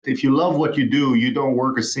If you love what you do, you don't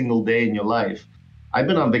work a single day in your life. I've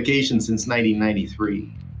been on vacation since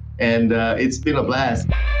 1993, and it's been a blast.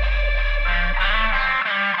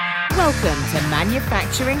 Welcome to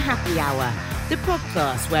Manufacturing Happy Hour, the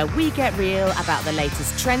podcast where we get real about the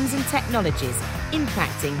latest trends and technologies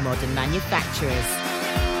impacting modern manufacturers.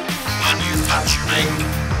 Manufacturing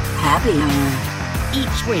Happy Hour.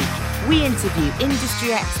 Each week, we interview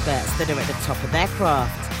industry experts that are at the top of their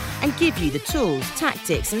craft and give you the tools,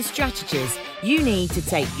 tactics and strategies you need to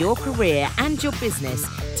take your career and your business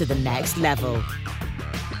to the next level.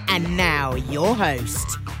 And now, your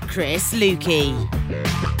host, Chris Lukey.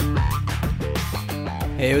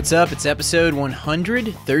 Hey, what's up? It's episode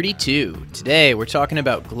 132. Today, we're talking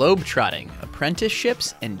about Globetrotting,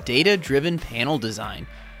 apprenticeships, and data-driven panel design.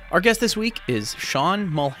 Our guest this week is Sean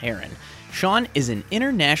Mulherrin. Sean is an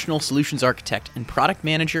international solutions architect and product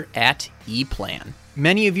manager at EPLAN.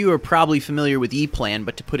 Many of you are probably familiar with EPLAN,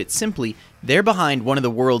 but to put it simply, they're behind one of the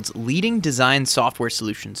world's leading design software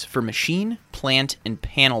solutions for machine, plant, and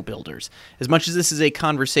panel builders. As much as this is a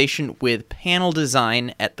conversation with panel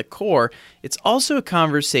design at the core, it's also a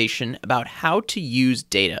conversation about how to use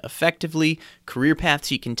data effectively, career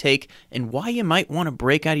paths you can take, and why you might want to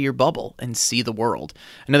break out of your bubble and see the world.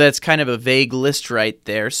 I know that's kind of a vague list right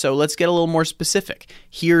there, so let's get a little more specific.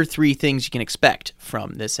 Here are 3 things you can expect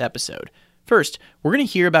from this episode. First, we're going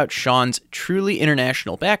to hear about Sean's truly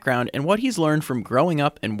international background and what he's learned from growing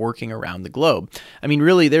up and working around the globe. I mean,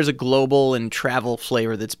 really, there's a global and travel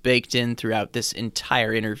flavor that's baked in throughout this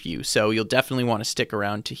entire interview, so you'll definitely want to stick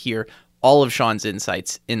around to hear all of Sean's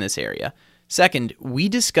insights in this area. Second, we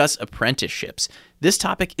discuss apprenticeships. This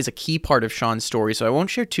topic is a key part of Sean's story, so I won't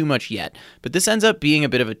share too much yet, but this ends up being a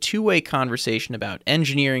bit of a two-way conversation about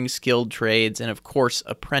engineering, skilled trades, and of course,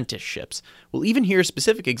 apprenticeships. We'll even hear a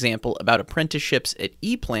specific example about apprenticeships at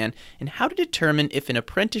EPLAN and how to determine if an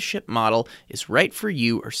apprenticeship model is right for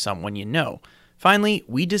you or someone you know. Finally,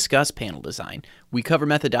 we discuss panel design. We cover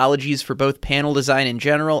methodologies for both panel design in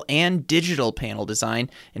general and digital panel design,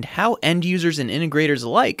 and how end users and integrators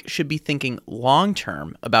alike should be thinking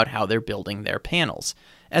long-term about how they're building their panels.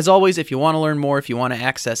 As always, if you want to learn more, if you want to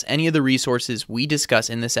access any of the resources we discuss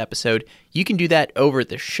in this episode, you can do that over at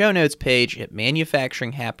the show notes page at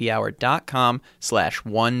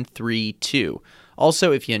manufacturinghappyhour.com/132.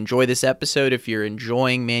 Also, if you enjoy this episode, if you're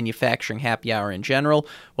enjoying Manufacturing Happy Hour in general,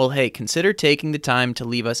 well, hey, consider taking the time to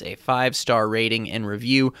leave us a 5-star rating and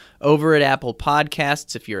review over at Apple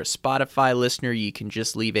Podcasts. If you're a Spotify listener, you can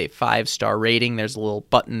just leave a 5-star rating. There's a little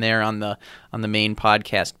button there on the main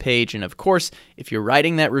podcast page. And of course, if you're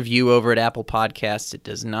writing that review over at Apple Podcasts, it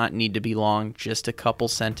does not need to be long, just a couple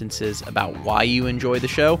sentences about why you enjoy the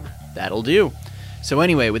show. That'll do. So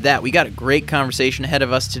anyway, with that, we got a great conversation ahead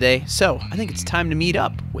of us today, so I think it's time to meet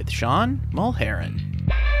up with Sean Mulherrin.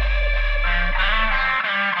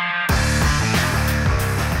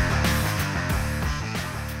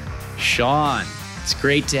 Sean, it's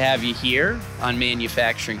great to have you here on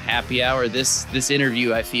Manufacturing Happy Hour. This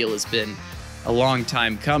interview, I feel, has been a long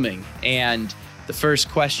time coming, and the first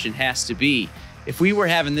question has to be, if we were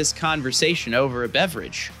having this conversation over a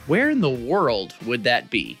beverage, where in the world would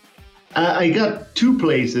that be? I got 2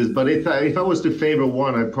 places, but if I was to favor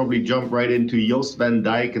one, I'd probably jump right into Jost van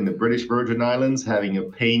Dyke in the British Virgin Islands, having a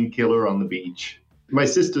painkiller on the beach. My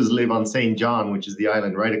sisters live on St. John, which is the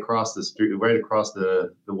island right across the street, right across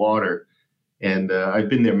the water. And I've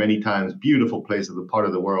been there many times. Beautiful place of the part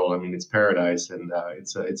of the world. I mean, it's paradise, and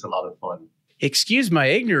it's a lot of fun. Excuse my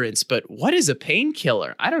ignorance, but what is a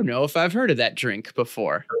painkiller? I don't know if I've heard of that drink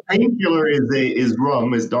before. Painkiller is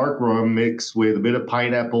rum, is dark rum mixed with a bit of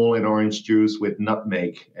pineapple and orange juice with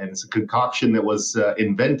nutmeg. And it's a concoction that was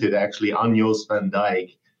invented actually on Jost van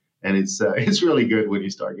Dyke. And it's really good when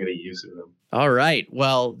you start getting used to them. All right.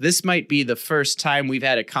 Well, this might be the first time we've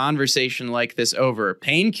had a conversation like this over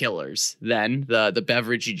painkillers, then, the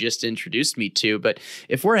beverage you just introduced me to. But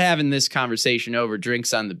if we're having this conversation over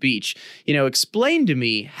drinks on the beach, explain to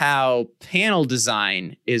me how panel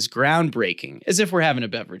design is groundbreaking, as if we're having a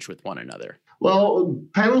beverage with one another. Well,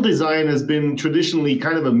 panel design has been traditionally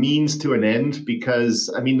kind of a means to an end because,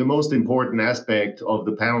 I mean, the most important aspect of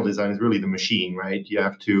the panel design is really the machine, right? You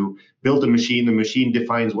have to build a machine. The machine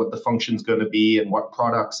defines what the function's going to be and what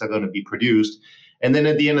products are going to be produced. And then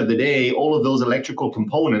at the end of the day, all of those electrical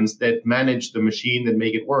components that manage the machine and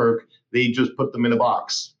make it work, they just put them in a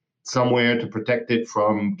box somewhere to protect it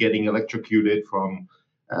from getting electrocuted from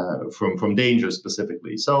danger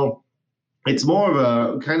specifically. So it's more of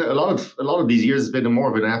a kind of a lot of these years has been more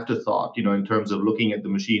of an afterthought, in terms of looking at the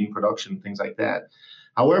machine production, things like that.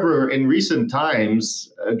 However, in recent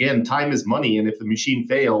times, again, time is money. And if the machine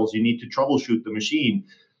fails, you need to troubleshoot the machine.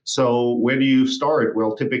 So where do you start?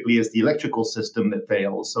 Well, typically it's the electrical system that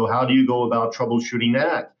fails. So how do you go about troubleshooting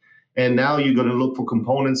that? And now you're going to look for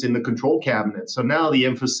components in the control cabinet. So now the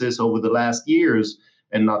emphasis over the last years,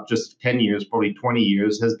 and not just 10 years, probably 20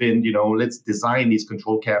 years, has been, let's design these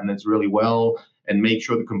control cabinets really well and make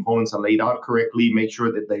sure the components are laid out correctly, make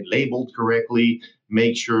sure that they're labeled correctly,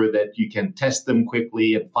 make sure that you can test them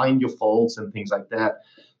quickly and find your faults and things like that.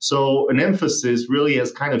 So an emphasis really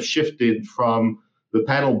has kind of shifted from the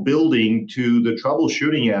panel building to the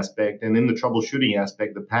troubleshooting aspect. And in the troubleshooting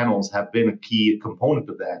aspect, the panels have been a key component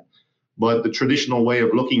of that. But the traditional way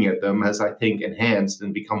of looking at them has, I think, enhanced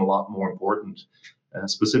and become a lot more important,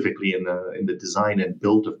 specifically in the design and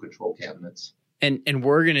build of control cabinets. And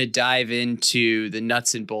we're going to dive into the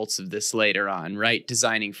nuts and bolts of this later on, right?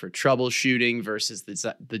 Designing for troubleshooting versus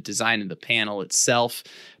the design of the panel itself.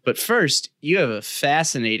 But first, you have a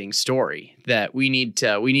fascinating story that we need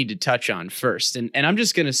to touch on first. And I'm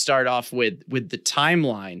just going to start off with the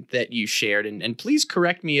timeline that you shared. And please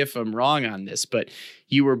correct me if I'm wrong on this, but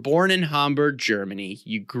you were born in Hamburg, Germany.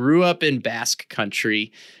 You grew up in Basque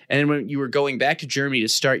Country. And when you were going back to Germany to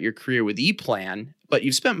start your career with EPLAN, but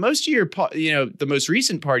you've spent most of your, the most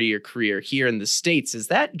recent part of your career here in the States. Is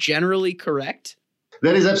that generally correct?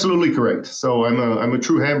 That is absolutely correct. So I'm a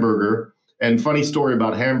true Hamburger. And funny story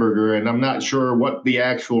about hamburger, and I'm not sure what the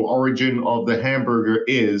actual origin of the hamburger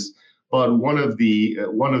is, but one of the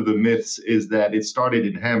myths is that it started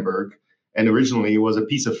in Hamburg, and originally it was a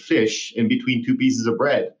piece of fish in between two pieces of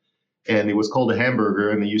bread, and it was called a hamburger,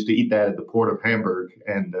 and they used to eat that at the port of Hamburg.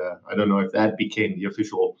 And I don't know if that became the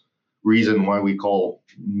official reason why we call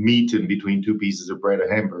meat in between two pieces of bread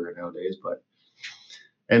a hamburger nowadays, but.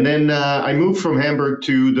 And then I moved from Hamburg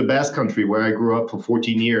to the Basque Country, where I grew up for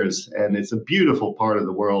 14 years. And it's a beautiful part of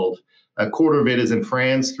the world. A quarter of it is in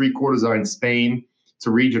France, 3/4 are in Spain. It's a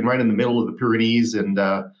region right in the middle of the Pyrenees. And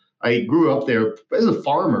I grew up there as a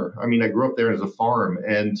farmer. I mean, I grew up there as a farm.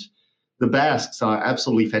 And the Basques are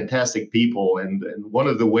absolutely fantastic people. And one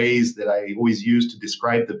of the ways that I always use to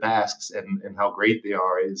describe the Basques and how great they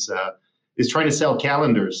are is trying to sell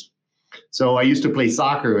calendars. So I used to play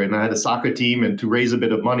soccer, and I had a soccer team, and to raise a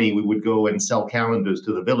bit of money, we would go and sell calendars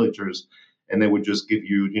to the villagers, and they would just give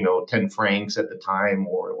you, 10 francs at the time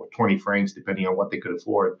or 20 francs, depending on what they could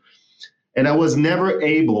afford. And I was never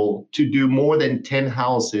able to do more than 10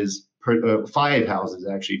 houses, 5 houses,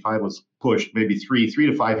 actually. 5 was pushed, maybe 3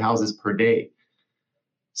 to 5 houses per day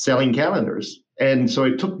selling calendars. And so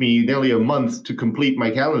it took me nearly a month to complete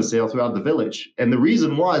my calendar sale throughout the village. And the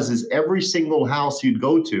reason is every single house you'd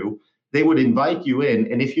go to, they would invite you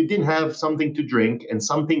in, and if you didn't have something to drink and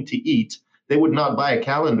something to eat, they would not buy a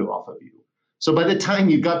calendar off of you. So by the time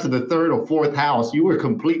you got to the 3rd or 4th house, you were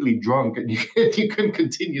completely drunk and you couldn't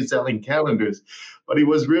continue selling calendars. But it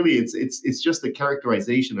was really, it's just the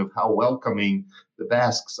characterization of how welcoming the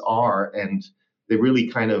Basques are, and they really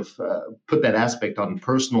kind of put that aspect on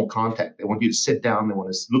personal contact. They want you to sit down, they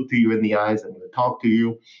want to look to you in the eyes, they want to talk to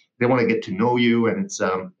you, they want to get to know you, and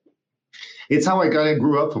it's how I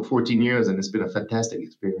grew up for 14 years, and it's been a fantastic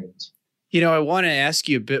experience. I want to ask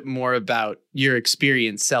you a bit more about your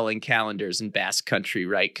experience selling calendars in Basque Country,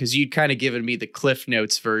 right? Because you'd kind of given me the Cliff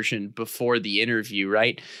Notes version before the interview,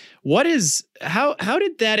 right? How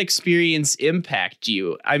did that experience impact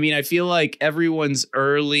you? I mean, I feel like everyone's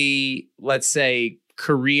early, let's say,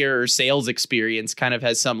 career or sales experience kind of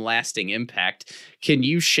has some lasting impact. Can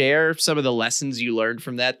you share some of the lessons you learned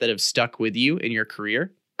from that have stuck with you in your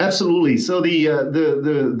career? Absolutely. So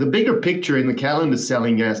the bigger picture in the calendar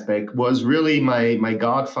selling aspect was really my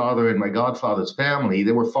godfather and my godfather's family.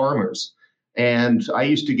 They were farmers. And I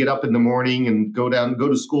used to get up in the morning and go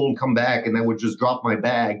to school and come back, and I would just drop my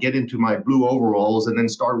bag, get into my blue overalls, and then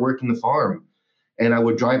start working the farm. And I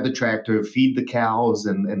would drive the tractor, feed the cows,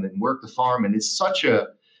 and then work the farm. And it's such a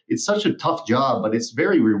tough job, but it's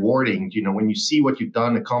very rewarding. When you see what you've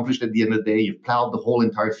done, accomplished at the end of the day, you've plowed the whole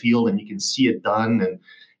entire field and you can see it done.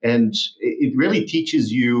 And it really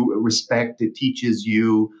teaches you respect. It teaches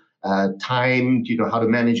you time, how to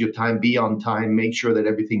manage your time, be on time, make sure that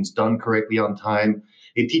everything's done correctly on time.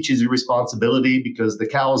 It teaches you responsibility because the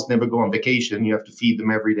cows never go on vacation. You have to feed them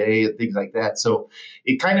every day and things like that. So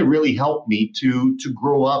it kind of really helped me to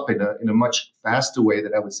grow up in a much faster way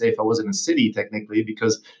than I would say if I was in a city technically,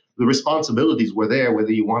 because the responsibilities were there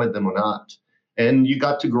whether you wanted them or not. And you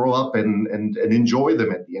got to grow up and enjoy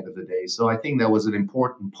them at the end of the day. So I think that was an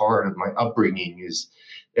important part of my upbringing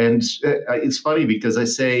it's funny because I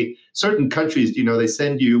say certain countries, they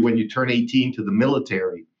send you when you turn 18 to the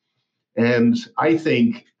military. And I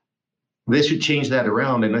think they should change that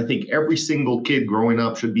around. And I think every single kid growing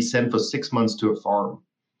up should be sent for 6 months to a farm.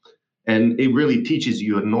 And it really teaches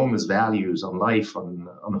you enormous values on life, on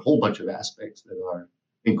a whole bunch of aspects that are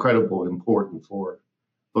incredible, important for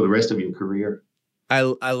the rest of your career.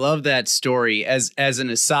 I love that story. As an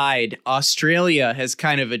aside, Australia has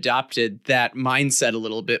kind of adopted that mindset a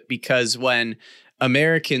little bit, because when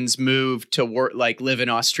Americans move to work, like live in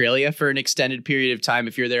Australia for an extended period of time,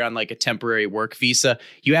 if you're there on like a temporary work visa,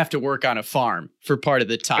 you have to work on a farm for part of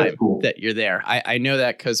the time that you're there. I know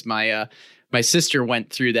that because my sister went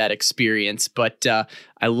through that experience, but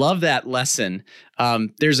I love that lesson.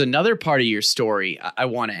 There's another part of your story I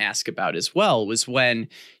want to ask about as well, was when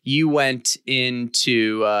you went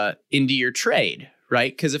into your trade,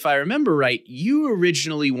 right? Because if I remember right, you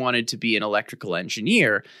originally wanted to be an electrical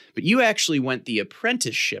engineer, but you actually went the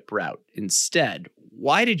apprenticeship route instead.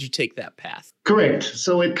 Why did you take that path? Correct.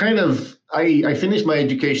 So it kind of, I finished my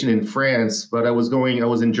education in France, but I was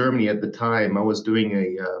in Germany at the time. I was going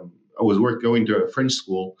to a French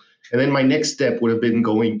school. And then my next step would have been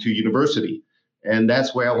going to university. And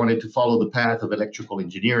that's where I wanted to follow the path of electrical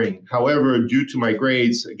engineering. However, due to my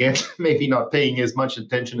grades, again, maybe not paying as much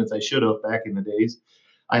attention as I should have back in the days,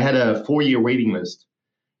 I had a 4-year waiting list.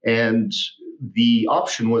 And the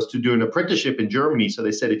option was to do an apprenticeship in Germany. So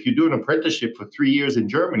they said, if you do an apprenticeship for 3 years in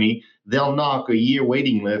Germany, they'll knock a year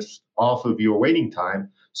waiting list off of your waiting time.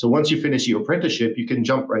 So once you finish your apprenticeship, you can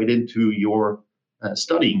jump right into your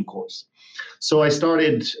studying course. So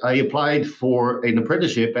I applied for an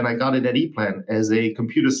apprenticeship, and I got it at EPLAN as a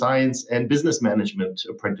computer science and business management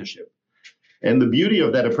apprenticeship. And the beauty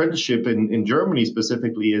of that apprenticeship in Germany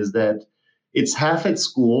specifically is that it's half at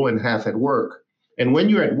school and half at work. And when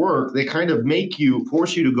you're at work, they kind of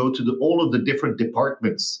force you to go to all of the different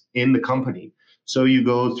departments in the company. So you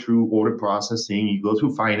go through order processing, you go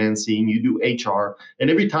through financing, you do HR,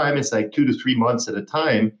 and every time it's like 2 to 3 months at a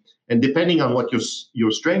time. And depending on what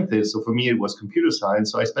your strength is, so for me, it was computer science.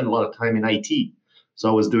 So I spent a lot of time in IT. So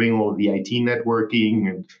I was doing all of the IT networking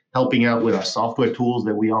and helping out with our software tools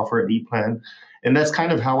that we offer at EPLAN. And that's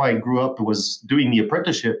kind of how I grew up, was doing the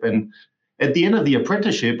apprenticeship. And at the end of the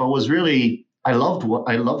apprenticeship, I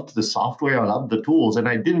loved the software, I loved the tools, and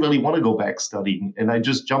I didn't really want to go back studying. And I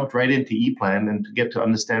just jumped right into EPLAN and to get to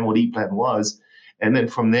understand what EPLAN was. And then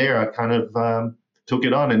from there, I kind of took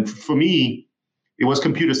it on. And for me, it was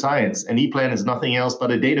computer science, and EPLAN is nothing else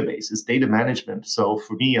but a database. It's data management. So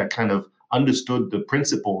for me, I kind of understood the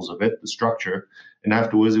principles of it, the structure. And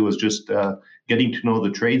afterwards, it was just getting to know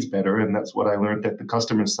the trades better. And that's what I learned at the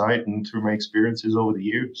customer side and through my experiences over the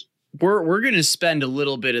years. We're going to spend a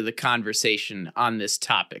little bit of the conversation on this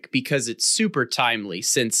topic because it's super timely,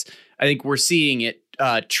 since I think we're seeing it.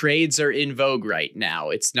 Trades are in vogue right now.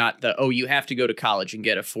 It's not you have to go to college and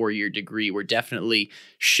get a 4-year degree. We're definitely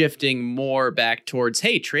shifting more back towards,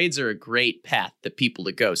 hey, trades are a great path that people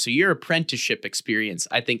to go. So your apprenticeship experience,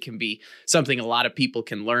 I think, can be something a lot of people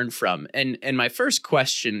can learn from. And my first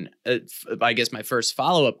question, I guess my first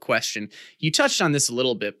follow-up question, you touched on this a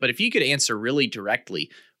little bit, but if you could answer really directly,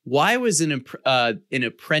 why was an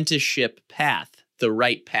apprenticeship path the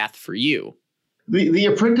right path for you? The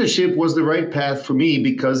apprenticeship was the right path for me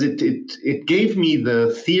because it gave me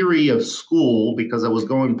the theory of school, because I was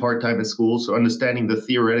going part-time at school, so understanding the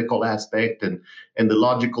theoretical aspect and the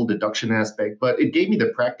logical deduction aspect, but it gave me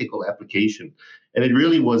the practical application. And it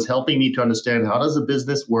really was helping me to understand, how does a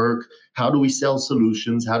business work? How do we sell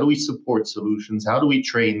solutions? How do we support solutions? How do we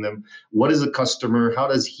train them? What is a customer? How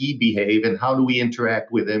does he behave? And how do we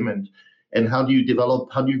interact with him? And how do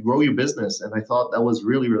you grow your business? And I thought that was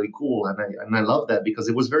really, really cool. And I love that because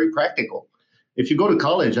it was very practical. If you go to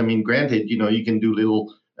college, I mean, granted, you can do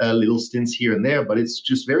little stints here and there, but it's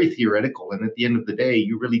just very theoretical. And at the end of the day,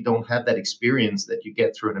 you really don't have that experience that you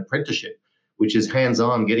get through an apprenticeship, which is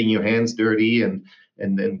hands-on, getting your hands dirty and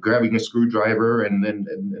then grabbing a screwdriver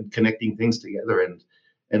and connecting things together.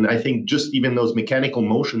 And I think just even those mechanical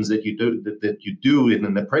motions that you do in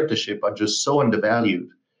an apprenticeship are just so undervalued.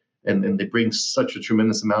 And they bring such a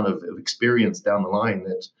tremendous amount of experience down the line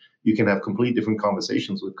that you can have complete different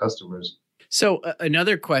conversations with customers. So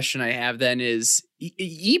another question I have then is,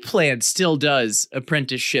 EPLAN still does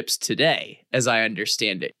apprenticeships today, as I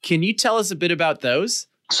understand it. Can you tell us a bit about those?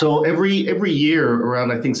 So every year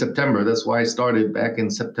around, I think, September, that's why I started back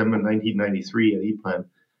in September 1993 at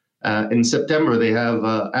EPLAN. In September, they have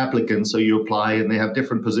applicants, so you apply, and they have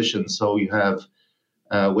different positions. So you have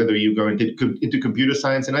whether you go into computer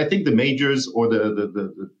science. And I think the majors or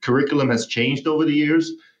the curriculum has changed over the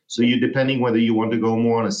years. So you're depending whether you want to go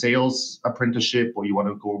more on a sales apprenticeship, or you want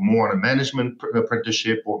to go more on a management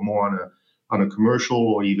apprenticeship, or more on a commercial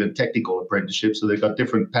or even technical apprenticeship. So they've got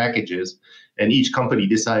different packages, and each company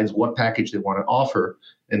decides what package they want to offer.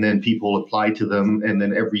 and then people apply to them. And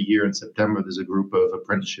then every year in September, there's a group of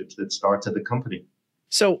apprenticeships that starts at the company.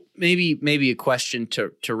 So maybe a question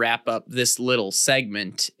to wrap up this little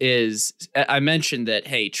segment is, I mentioned that,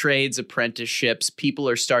 hey, trades, apprenticeships, people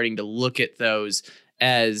are starting to look at those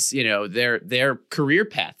as, you know, their career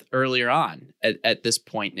path earlier on at this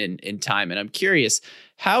point in time. And I'm curious,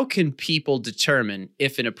 how can people determine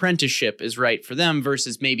if an apprenticeship is right for them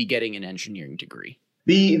versus maybe getting an engineering degree?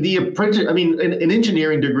 The apprentice, I mean, an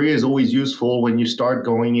engineering degree is always useful when you start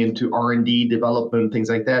going into R&D development, things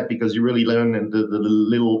like that, because you really learn the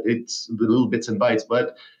little bits and bytes.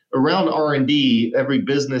 But around R&D, every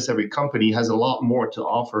business, every company has a lot more to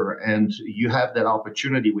offer, and you have that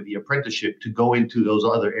opportunity with the apprenticeship to go into those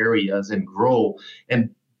other areas and grow and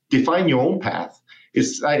define your own path.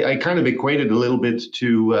 I kind of equated a little bit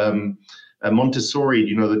to Montessori,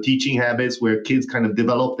 you know, the teaching habits where kids kind of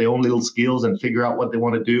develop their own little skills and figure out what they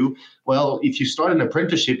want to do. Well, if you start an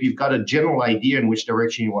apprenticeship, you've got a general idea in which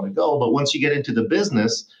direction you want to go. But once you get into the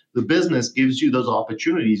business gives you those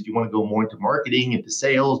opportunities. Do you want to go more into marketing, into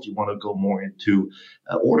sales? Do you want to go more into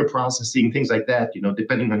order processing, things like that, you know,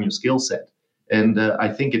 depending on your skill set. And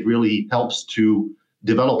I think it really helps to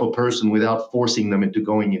develop a person without forcing them into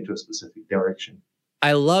going into a specific direction.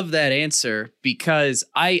 I love that answer because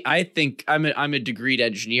I think I'm a degreed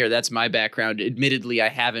engineer. That's my background. Admittedly, I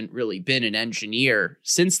haven't really been an engineer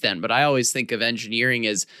since then, but I always think of engineering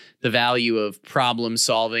as the value of problem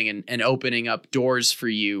solving and opening up doors for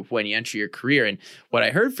you when you enter your career. And what I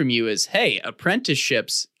heard from you is, hey,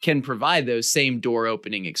 apprenticeships can provide those same door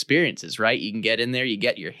opening experiences, right? You can get in there, you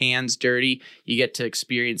get your hands dirty, you get to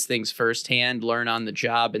experience things firsthand, learn on the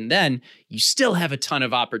job, and then you still have a ton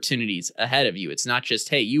of opportunities ahead of you. It's not just,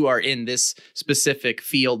 hey, you are in this specific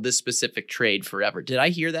field, this specific trade forever. Did I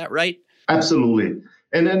hear that right? Absolutely.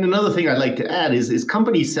 And then another thing I'd like to add is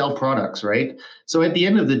companies sell products, right? So at the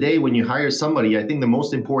end of the day, when you hire somebody, I think the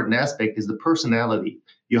most important aspect is the personality.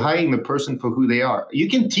 You're hiring the person for who they are. You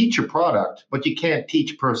can teach a product, but you can't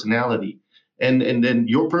teach personality. And then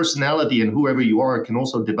your personality and whoever you are can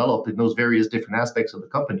also develop in those various different aspects of the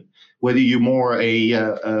company. Whether you're more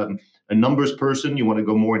a numbers person, you want to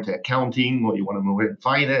go more into accounting, or you want to move into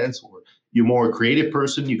finance, or you're more a creative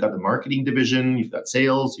person, you've got the marketing division, you've got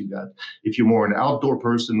sales, if you're more an outdoor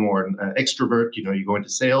person or an extrovert, you know, you go into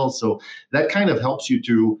sales. So that kind of helps you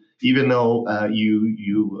to, even though you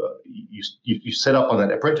set up on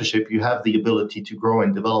that apprenticeship, you have the ability to grow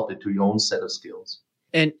and develop into your own set of skills.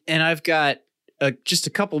 And I've got just a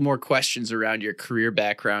couple more questions around your career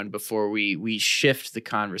background before we shift the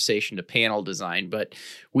conversation to panel design. But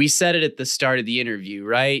we said it at the start of the interview,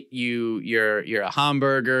 right? You're a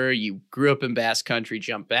Hamburger. You grew up in Basque Country,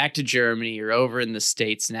 jumped back to Germany. You're over in the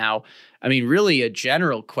States now. I mean, really a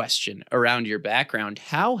general question around your background.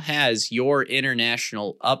 How has your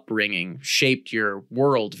international upbringing shaped your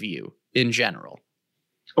worldview in general?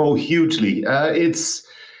 Oh, hugely.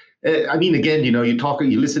 I mean, again, you know,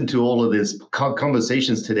 you listen to all of these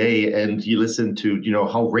conversations today, and you listen to, you know,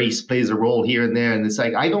 how race plays a role here and there. And it's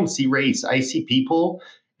like, I don't see race, I see people.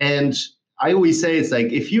 And I always say, it's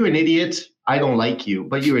like, if you're an idiot, I don't like you,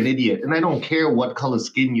 but you're an idiot. And I don't care what color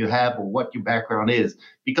skin you have or what your background is,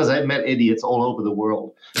 because I've met idiots all over the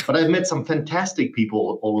world. But I've met some fantastic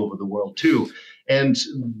people all over the world too. And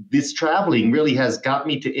this traveling really has got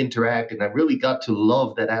me to interact, and I really got to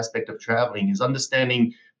love that aspect of traveling, is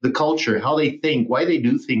understanding the culture, how they think, why they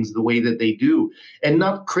do things the way that they do, and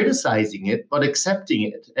not criticizing it, but accepting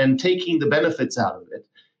it and taking the benefits out of it.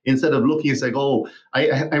 Instead of looking, it's like, oh,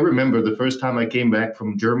 I remember the first time I came back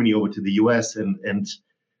from Germany over to the US, and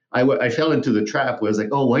I fell into the trap where it's like,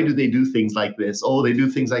 oh, why do they do things like this? Oh, they do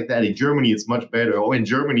things like that. In Germany, it's much better. Oh, in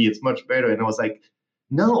Germany, it's much better. And I was like,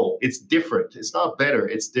 no, it's different. It's not better.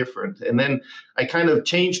 It's different. And then I kind of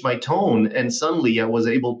changed my tone, and suddenly I was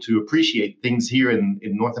able to appreciate things here in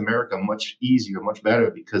North America much easier, much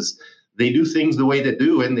better, because they do things the way they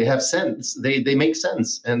do, and they have sense. They make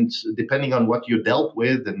sense. And depending on what you're dealt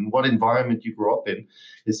with and what environment you grew up in,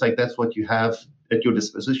 it's like that's what you have at your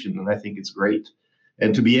disposition. And I think it's great.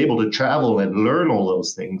 And to be able to travel and learn all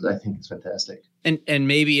those things, I think it's fantastic. And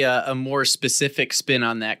maybe a more specific spin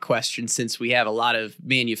on that question, since we have a lot of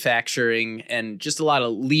manufacturing and just a lot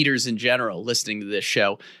of leaders in general listening to this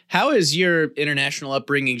show. How has your international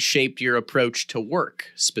upbringing shaped your approach to work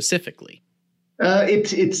specifically?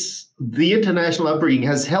 It's the international upbringing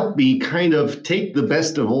has helped me kind of take the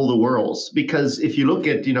best of all the worlds, because if you look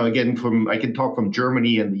at, you know, again, I can talk from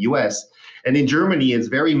Germany and the US. And in Germany, it's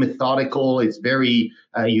very methodical. It's very,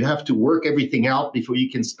 you have to work everything out before you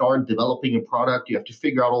can start developing a product. You have to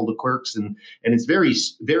figure out all the quirks, and it's very,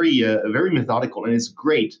 very, very methodical, and it's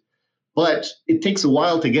great. but it takes a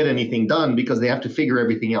while to get anything done because they have to figure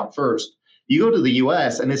everything out first. You go to the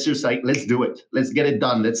US and it's just like, let's do it. Let's get it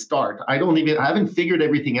done. Let's start. I haven't figured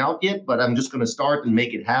everything out yet, but I'm just going to start and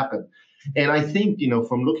make it happen. And I think,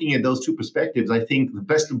 from looking at those two perspectives, I think the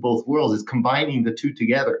best of both worlds is combining the two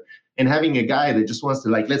together and having a guy that just wants to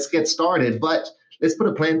let's get started, but let's put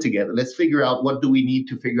a plan together. Let's figure out what do we need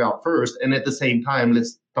to figure out first. And at the same time,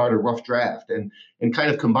 let's start a rough draft, and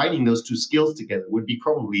kind of combining those two skills together would be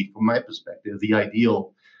probably, from my perspective, the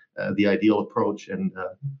ideal approach.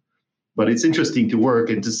 But it's interesting to work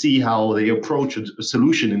and to see how they approach a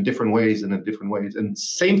solution in different ways. And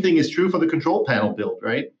same thing is true for the control panel build,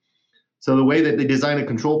 right? So the way that they design a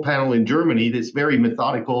control panel in Germany, that's very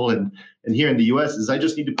methodical, and here in the US is I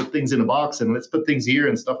just need to put things in a box and let's put things here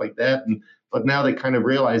and stuff like that. But now they're kind of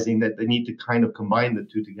realizing that they need to kind of combine the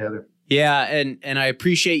two together. Yeah, and I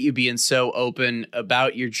appreciate you being so open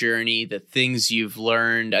about your journey, the things you've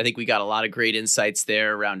learned. I think we got a lot of great insights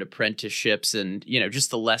there around apprenticeships and,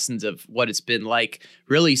 just the lessons of what it's been like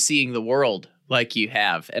really seeing the world like you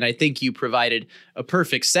have. And I think you provided a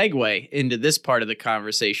perfect segue into this part of the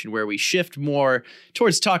conversation where we shift more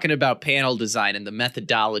towards talking about panel design and the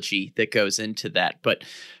methodology that goes into that. But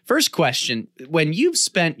first question, when you've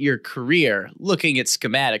spent your career looking at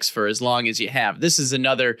schematics for as long as you have, this is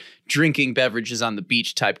another drinking beverages on the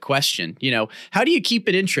beach type question. How do you keep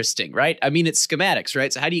it interesting, right? I mean, it's schematics,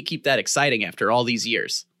 right? So how do you keep that exciting after all these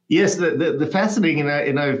years? Yes, the fascinating,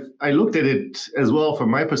 and I looked at it as well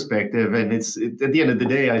from my perspective, and at the end of the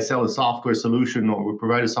day, I sell a software solution, or we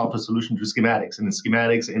provide a software solution to schematics, and it's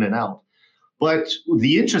schematics in and out. But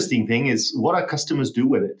the interesting thing is what our customers do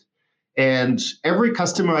with it. And every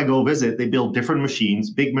customer I go visit, they build different machines,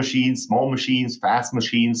 big machines, small machines, fast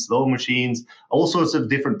machines, slow machines, all sorts of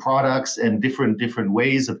different products and different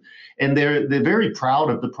ways of, and they're very proud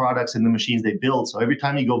of the products and the machines they build. So every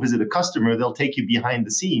time you go visit a customer, they'll take you behind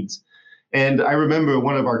the scenes. And I remember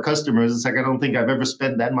one of our customers, it's like, I don't think I've ever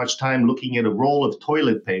spent that much time looking at a roll of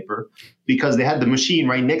toilet paper, because they had the machine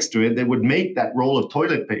right next to it that would make that roll of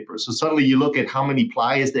toilet paper. So suddenly you look at how many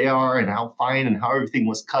plies they are and how fine and how everything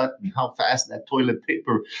was cut and how fast that toilet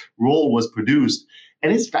paper roll was produced.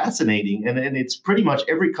 And it's fascinating. And it's pretty much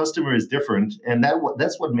every customer is different. And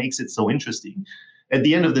that's what makes it so interesting. At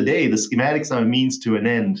the end of the day, the schematics are a means to an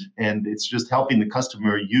end. And it's just helping the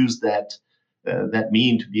customer use that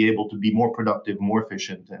mean to be able to be more productive, more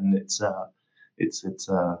efficient, and it's a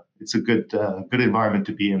good environment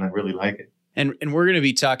to be in. I really like it. And we're going to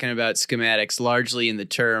be talking about schematics largely in the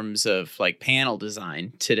terms of like panel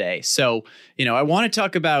design today. So, I want to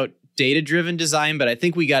talk about data-driven design, but I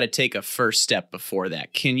think we got to take a first step before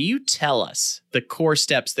that. Can you tell us the core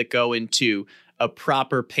steps that go into a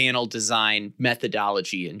proper panel design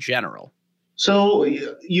methodology in general? So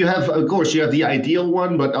you have the ideal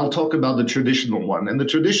one, but I'll talk about the traditional one. And the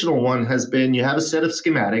traditional one has been, you have a set of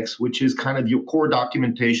schematics, which is kind of your core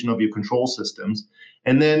documentation of your control systems.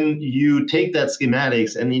 And then you take that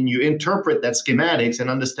schematics and then you interpret that schematics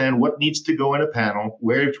and understand what needs to go in a panel,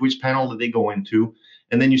 which panel do they go into.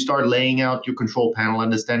 And then you start laying out your control panel,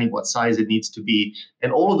 understanding what size it needs to be.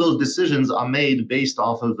 And all of those decisions are made based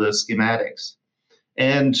off of the schematics.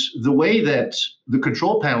 And the way that the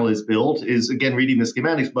control panel is built is, again, reading the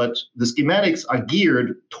schematics, but the schematics are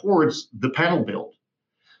geared towards the panel build.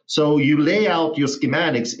 So you lay out your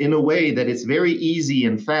schematics in a way that it's very easy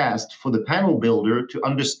and fast for the panel builder to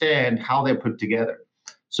understand how they're put together.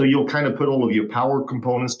 So you'll kind of put all of your power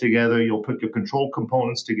components together, you'll put your control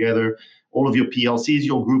components together, all of your PLCs,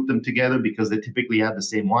 you'll group them together because they typically have the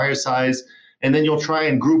same wire size. And then you'll try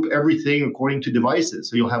and group everything according to devices.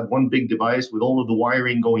 So you'll have one big device with all of the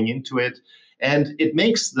wiring going into it. And it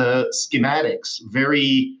makes the schematics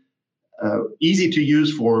very easy to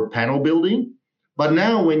use for panel building. But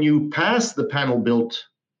now when you pass the panel build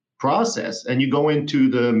process and you go into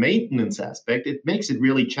the maintenance aspect, it makes it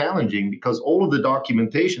really challenging because all of the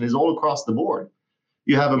documentation is all across the board.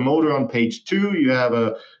 You have a motor on page 2, you have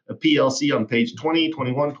a PLC on page 20,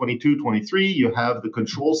 21, 22, 23, you have the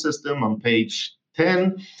control system on page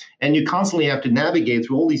 10, and you constantly have to navigate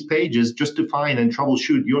through all these pages just to find and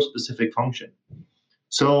troubleshoot your specific function.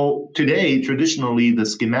 So today, traditionally, the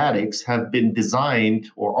schematics have been designed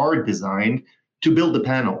or are designed to build the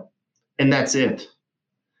panel, and that's it.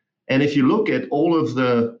 And if you look at all of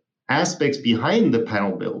the aspects behind the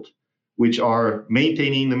panel build, which are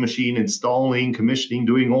maintaining the machine, installing, commissioning,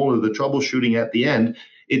 doing all of the troubleshooting at the end,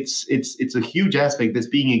 it's a huge aspect that's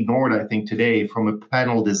being ignored, I think, today from a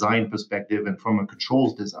panel design perspective and from a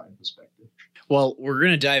controls design perspective. Well, we're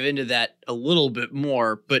going to dive into that a little bit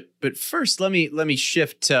more, but first let me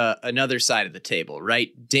shift to another side of the table,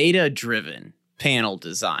 right? Data-driven panel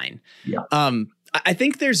design. Yeah. I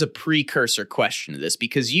think there's a precursor question to this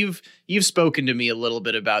because you've spoken to me a little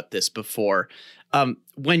bit about this before.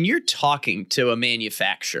 When you're talking to a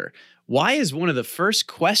manufacturer, why is one of the first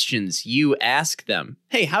questions you ask them,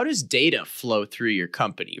 hey, how does data flow through your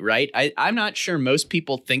company, right? I'm not sure most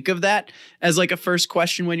people think of that as like a first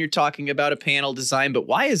question when you're talking about a panel design, but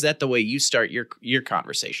why is that the way you start your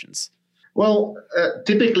conversations? Well,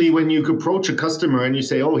 typically when you approach a customer and you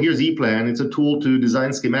say, oh, here's EPLAN, it's a tool to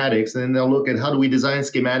design schematics, and then they'll look at how do we design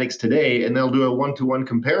schematics today, and they'll do a one-to-one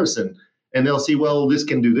comparison. And they'll see, well, this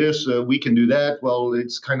can do this, we can do that. Well,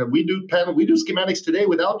 it's kind of, we do schematics today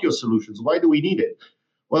without your solutions. Why do we need it?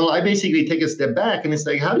 Well, I basically take a step back and it's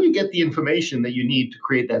like, how do you get the information that you need to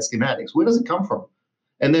create that schematics? Where does it come from?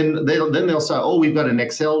 And then they'll say, oh, we've got an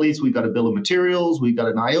Excel list, we've got a bill of materials, we've got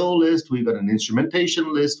an IO list, we've got an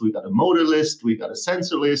instrumentation list, we've got a motor list, we've got a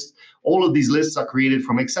sensor list. All of these lists are created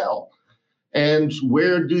from Excel. And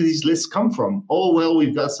where do these lists come from? Oh, well,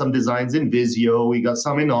 we've got some designs in Visio, we got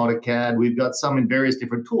some in AutoCAD, we've got some in various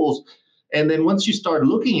different tools. And then once you start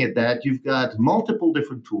looking at that, you've got multiple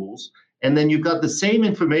different tools. And then you've got the same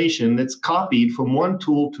information that's copied from one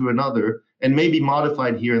tool to another and maybe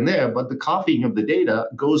modified here and there. But the copying of the data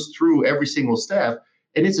goes through every single step.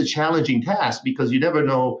 And it's a challenging task because you never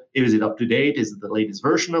know, is it up to date? Is it the latest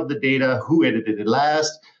version of the data? Who edited it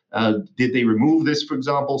last? Did they remove this, for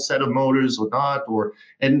example, set of motors or not?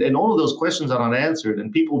 And all of those questions are unanswered,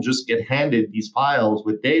 and people just get handed these files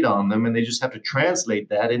with data on them, and they just have to translate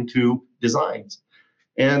that into designs.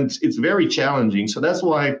 And it's very challenging. So that's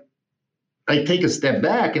why I take a step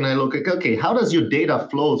back and I look at, okay, how does your data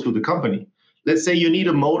flow through the company? Let's say you need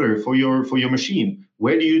a motor for your machine.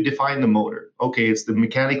 Where do you define the motor? Okay, it's the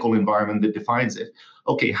mechanical environment that defines it.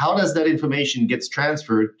 Okay, how does that information gets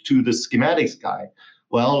transferred to the schematics guy?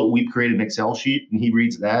 Well, we create an Excel sheet and he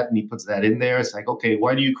reads that and he puts that in there. It's like, okay,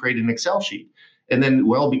 why do you create an Excel sheet? And then,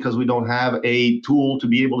 well, because we don't have a tool to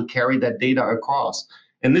be able to carry that data across.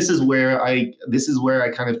 And this is where I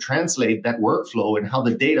kind of translate that workflow and how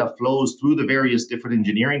the data flows through the various different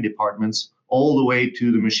engineering departments all the way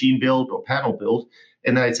to the machine build or panel build.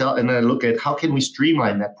 And then I look at how can we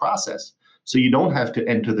streamline that process so you don't have to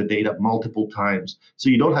enter the data multiple times, so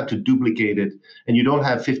you don't have to duplicate it, and you don't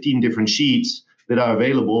have 15 different sheets that are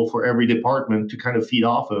available for every department to kind of feed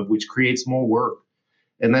off of, which creates more work.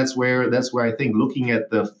 And that's where I think looking at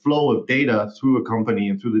the flow of data through a company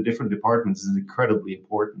and through the different departments is incredibly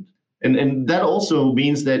important. And that also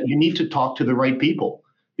means that you need to talk to the right people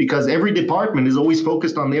because every department is always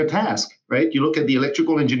focused on their task, right? You look at the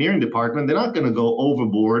electrical engineering department, they're not going to go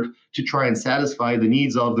overboard to try and satisfy the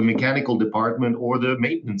needs of the mechanical department or the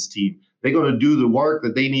maintenance team. They're going to do the work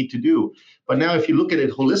that they need to do. But now if you look at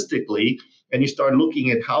it holistically, and you start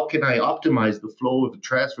looking at how can I optimize the flow of the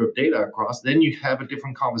transfer of data across, then you have a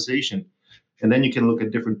different conversation. And then you can look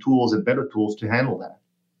at different tools and better tools to handle that.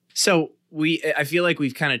 So I feel like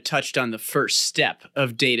we've kind of touched on the first step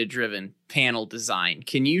of data-driven panel design.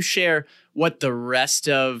 Can you share what the rest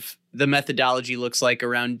of the methodology looks like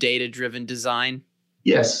around data-driven design?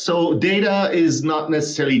 Yes. So data is not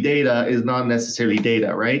necessarily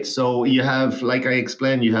data, right? So you have, like I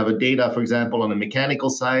explained, you have a data, for example, on the mechanical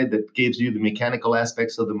side that gives you the mechanical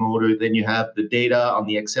aspects of the motor. Then you have the data on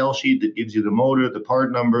the Excel sheet that gives you the motor, the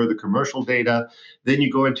part number, the commercial data. Then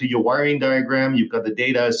you go into your wiring diagram. You've got the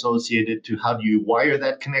data associated to how do you wire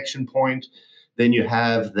that connection point. Then you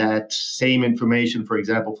have that same information, for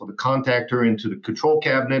example, for the contactor into the control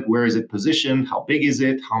cabinet. Where is it positioned? How big is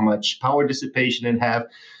it? How much power dissipation it have?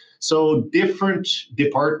 So different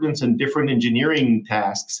departments and different engineering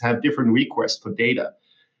tasks have different requests for data.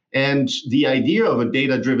 And the idea of a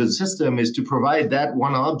data-driven system is to provide that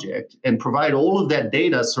one object and provide all of that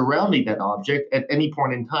data surrounding that object at any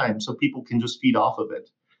point in time so people can just feed off of it.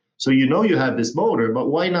 So you know you have this motor,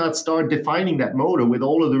 but why not start defining that motor with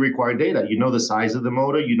all of the required data? You know the size of the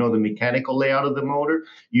motor, you know the mechanical layout of the motor,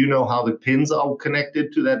 you know how the pins are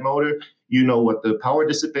connected to that motor, you know what the power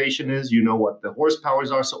dissipation is, you know what the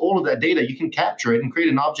horsepowers are. So all of that data, you can capture it and create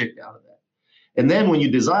an object out of that. And then when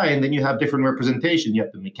you design, then you have different representation. You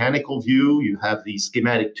have the mechanical view, you have the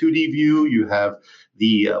schematic 2D view, you have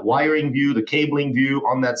the wiring view, the cabling view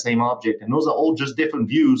on that same object. And those are all just different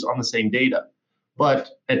views on the same data. But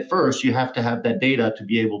at first, you have to have that data to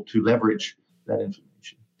be able to leverage that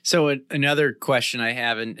information. So another question I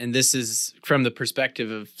have, and this is from the perspective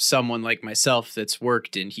of someone like myself that's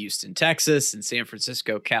worked in Houston, Texas, and San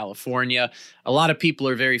Francisco, California. A lot of people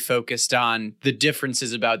are very focused on the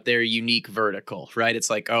differences about their unique vertical, right? It's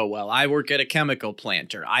like, oh, well, I work at a chemical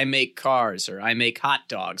plant, or I make cars, or I make hot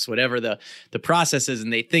dogs, whatever the process is.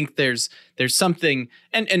 And they think there's something,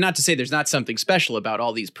 and not to say there's not something special about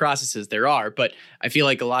all these processes, there are, but I feel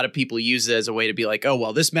like a lot of people use it as a way to be like, oh,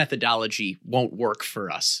 well, this methodology won't work for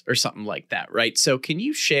us or something like that, right? So can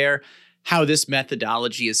you share how this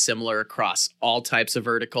methodology is similar across all types of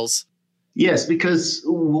verticals? Yes, because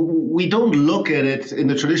we don't look at it in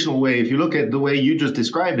the traditional way. If you look at the way you just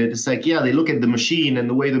described it, it's like, yeah, they look at the machine and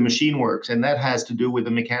the way the machine works, and that has to do with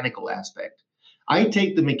the mechanical aspect. I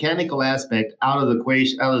take the mechanical aspect out of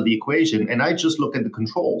the equation, and I just look at the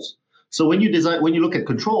controls. So when you look at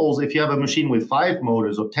controls, if you have a machine with 5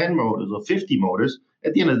 motors or 10 motors or 50 motors,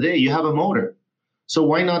 at the end of the day, you have a motor. So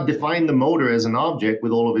why not define the motor as an object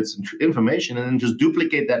with all of its information and then just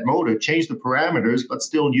duplicate that motor, change the parameters, but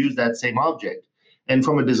still use that same object? And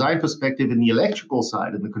from a design perspective in the electrical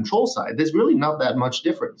side and the control side, there's really not that much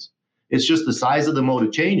difference. It's just the size of the motor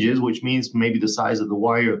changes, which means maybe the size of the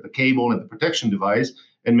wire, the cable, and the protection device.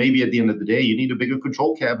 And maybe at the end of the day, you need a bigger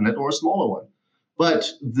control cabinet or a smaller one. But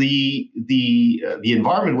the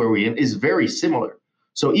environment where we're in is very similar.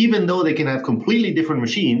 So even though they can have completely different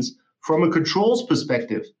machines, from a controls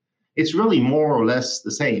perspective, it's really more or less the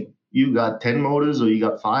same. You got 10 motors or you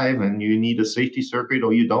got 5, and you need a safety circuit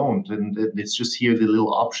or you don't. And it's just here the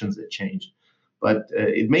little options that change. But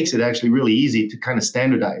it makes it actually really easy to kind of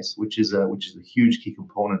standardize, which is a huge key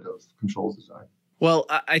component of controls design. Well,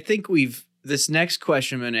 I think this next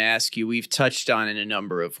question I'm going to ask you, we've touched on in a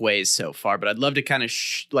number of ways so far, but I'd love to kind of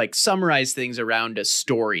summarize things around a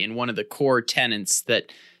story and one of the core tenets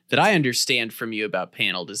that I understand from you about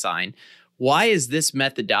panel design. Why is this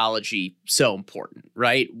methodology so important,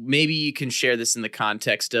 right? Maybe you can share this in the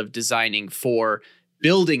context of designing for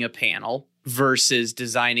building a panel versus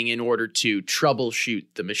designing in order to troubleshoot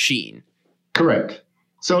the machine. Correct.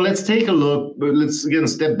 So let's take a look. Let's again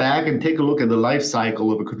step back and take a look at the life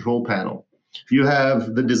cycle of a control panel. You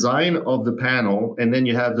have the design of the panel, and then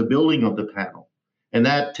you have the building of the panel. And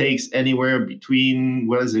that takes anywhere between,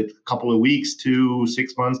 a couple of weeks to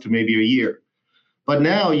 6 months to maybe a year. But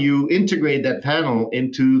now you integrate that panel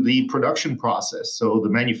into the production process, so the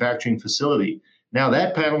manufacturing facility. Now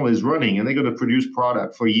that panel is running, and they're going to produce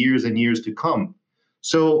product for years and years to come.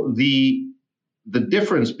 So the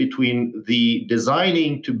difference between the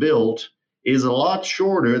designing to build is a lot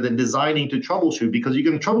shorter than designing to troubleshoot, because you're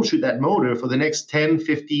going to troubleshoot that motor for the next 10,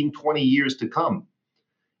 15, 20 years to come.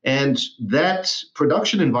 And that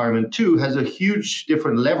production environment too has a huge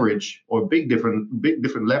different leverage, or big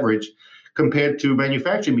different leverage compared to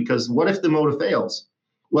manufacturing, because what if the motor fails?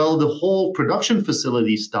 Well, the whole production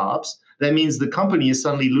facility stops. That means the company is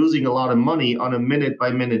suddenly losing a lot of money on a minute by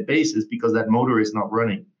minute basis because that motor is not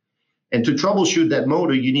running. And to troubleshoot that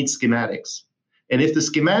motor, you need schematics. And if the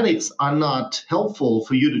schematics are not helpful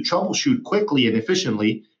for you to troubleshoot quickly and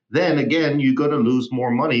efficiently, then again, you're going to lose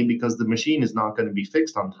more money because the machine is not going to be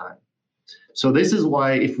fixed on time. So this is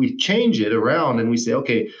why if we change it around and we say,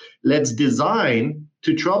 okay, let's design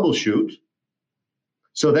to troubleshoot.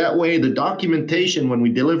 So that way the documentation, when we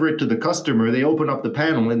deliver it to the customer, they open up the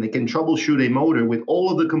panel and they can troubleshoot a motor with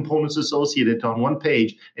all of the components associated on one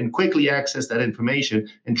page and quickly access that information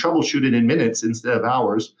and troubleshoot it in minutes instead of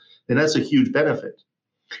hours. Then that's a huge benefit.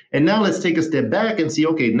 And now let's take a step back and see,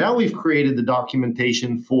 okay, now we've created the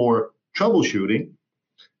documentation for troubleshooting.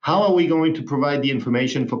 How are we going to provide the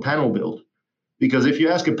information for panel build? Because if you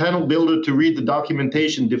ask a panel builder to read the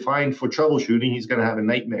documentation defined for troubleshooting, he's going to have a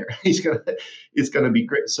nightmare. It's going to be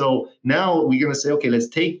great. So now we're going to say, okay, let's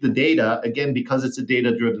take the data, again, because it's a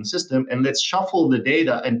data-driven system, and let's shuffle the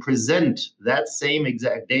data and present that same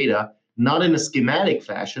exact data, not in a schematic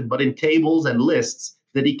fashion, but in tables and lists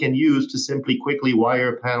that he can use to simply quickly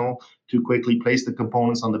wire a panel, to quickly place the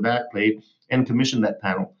components on the back plate and commission that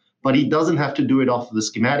panel. But he doesn't have to do it off of the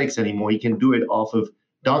schematics anymore. He can do it off of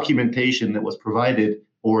documentation that was provided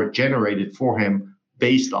or generated for him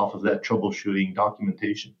based off of that troubleshooting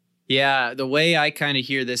documentation. Yeah, the way I kind of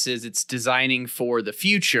hear this is it's designing for the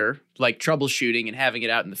future, like troubleshooting and having it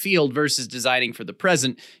out in the field, versus designing for the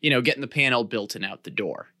present, getting the panel built and out the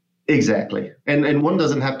door. Exactly. And one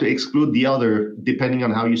doesn't have to exclude the other depending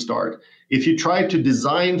on how you start. If you try to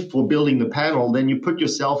design for building the panel, then you put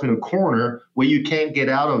yourself in a corner where you can't get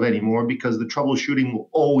out of anymore because the troubleshooting will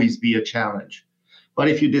always be a challenge. But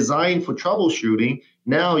if you design for troubleshooting,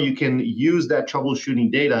 Now you can use that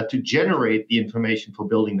troubleshooting data to generate the information for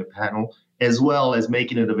building the panel, as well as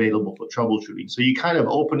making it available for troubleshooting. So you're kind of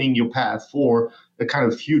opening your path for a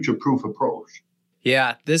kind of future-proof approach.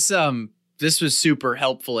 Yeah, this was super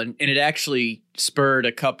helpful, and it actually spurred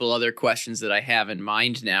a couple other questions that I have in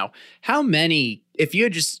mind now. How many, if you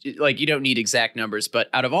had just, like, you don't need exact numbers, but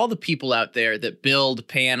out of all the people out there that build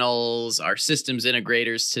panels, are systems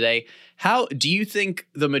integrators today, how do you think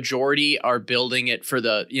the majority are building it for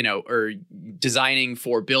the, or designing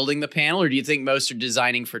for building the panel, or do you think most are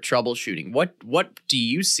designing for troubleshooting? What do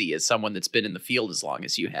you see as someone that's been in the field as long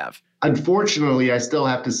as you have? Unfortunately, I still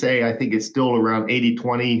have to say, I think it's still around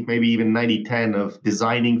 80-20, maybe even 90-10 of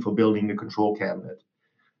designing for building the control cabinet.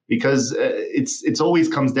 Because it's always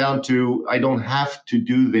comes down to, I don't have to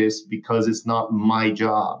do this because it's not my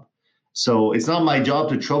job. So it's not my job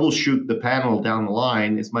to troubleshoot the panel down the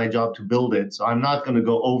line. It's my job to build it. So I'm not going to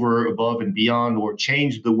go over, above, and beyond or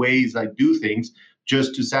change the ways I do things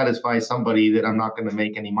just to satisfy somebody that I'm not going to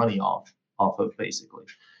make any money off of, basically.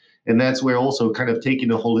 And that's where also kind of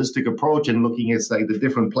taking a holistic approach and looking at like the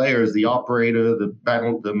different players, the operator,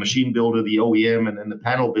 the machine builder, the OEM, and then the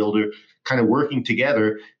panel builder, kind of working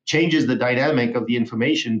together, changes the dynamic of the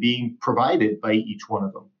information being provided by each one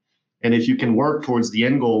of them. And if you can work towards the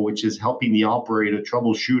end goal, which is helping the operator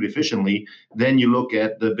troubleshoot efficiently, then you look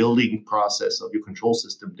at the building process of your control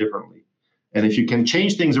system differently. And if you can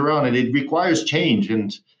change things around, and it requires change,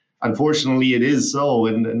 and unfortunately, it is so,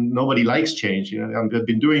 and nobody likes change. I've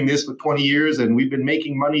been doing this for 20 years, and we've been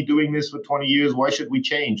making money doing this for 20 years. Why should we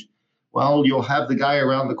change? Well, you'll have the guy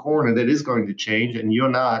around the corner that is going to change, and you're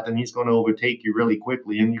not, and he's going to overtake you really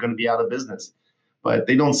quickly, and you're going to be out of business. But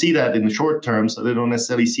they don't see that in the short term, so they don't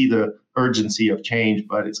necessarily see the urgency of change,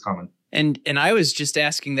 but it's coming. And I was just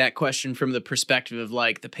asking that question from the perspective of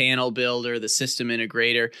like the panel builder, the system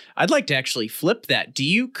integrator. I'd like to actually flip that. Do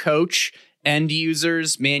you coach end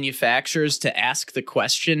users, manufacturers to ask the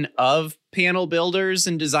question of panel builders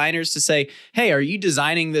and designers to say, hey, are you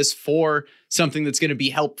designing this for something that's going to be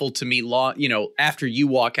helpful to me after you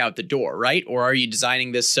walk out the door, right? Or are you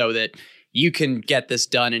designing this so that you can get this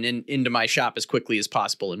done and into my shop as quickly as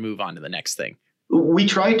possible and move on to the next thing? We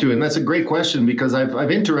try to, and that's a great question, because I've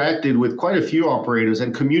interacted with quite a few operators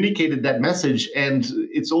and communicated that message, and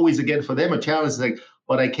it's always, again, for them a challenge. It's like,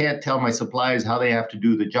 but I can't tell my suppliers how they have to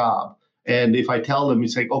do the job. And if I tell them,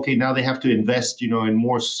 it's like, okay, now they have to invest, in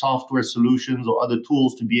more software solutions or other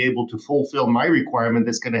tools to be able to fulfill my requirement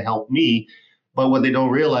that's going to help me. But what they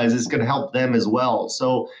don't realize is it's going to help them as well.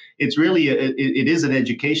 So it's really, it is an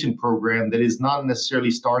education program that is not necessarily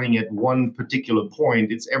starting at one particular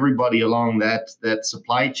point. It's everybody along that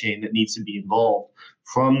supply chain that needs to be involved,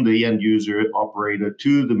 from the end user operator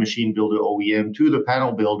to the machine builder OEM to the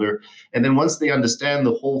panel builder. And then once they understand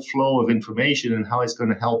the whole flow of information and how it's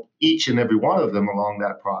going to help each and every one of them along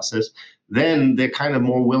that process, then they're kind of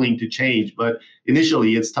more willing to change. But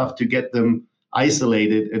initially, it's tough to get them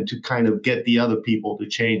isolated and to kind of get the other people to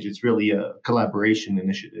change. It's really a collaboration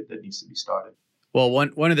initiative that needs to be started. Well,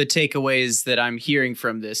 one of the takeaways that I'm hearing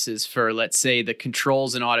from this is for, let's say, the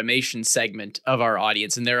controls and automation segment of our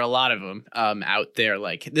audience, and there are a lot of them out there.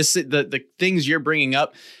 Like this, the things you're bringing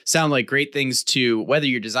up sound like great things to, whether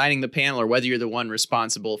you're designing the panel or whether you're the one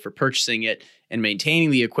responsible for purchasing it and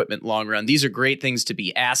maintaining the equipment long run. These are great things to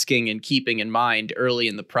be asking and keeping in mind early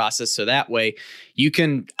in the process, so that way you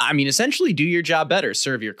can, essentially do your job better,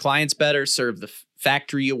 serve your clients better, serve the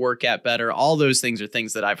factory you work at better. All those things are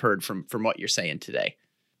things that I've heard from what you're saying today.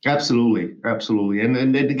 Absolutely.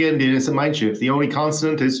 And again, it's a mind shift. The only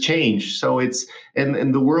constant is change. So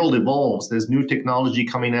and the world evolves. There's new technology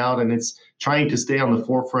coming out, and it's trying to stay on the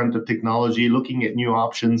forefront of technology, looking at new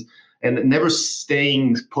options, and never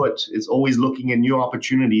staying put. It's always looking at new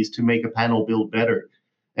opportunities to make a panel build better.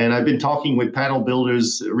 And I've been talking with panel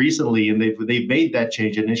builders recently, and they've made that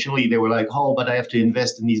change. Initially, they were like, oh, but I have to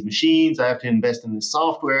invest in these machines. I have to invest in this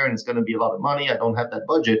software, and it's going to be a lot of money. I don't have that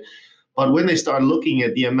budget. But when they start looking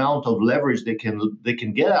at the amount of leverage they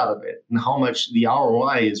can get out of it and how much the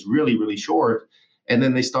ROI is really, really short, and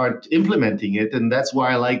then they start implementing it. And that's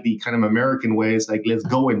why I like the kind of American way. It's like, let's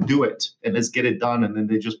go and do it and let's get it done. And then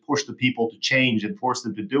they just push the people to change and force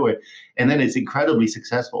them to do it. And then it's incredibly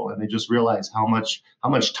successful. And they just realize how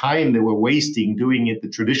much time they were wasting doing it the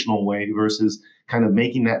traditional way versus kind of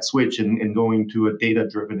making that switch and going to a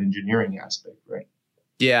data-driven engineering aspect, right?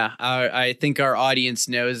 Yeah, I think our audience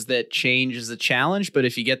knows that change is a challenge, but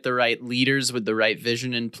if you get the right leaders with the right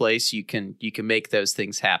vision in place, you can make those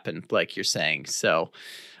things happen, like you're saying. So,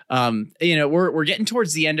 we're getting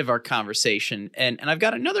towards the end of our conversation, and I've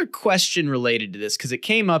got another question related to this because it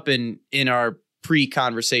came up in our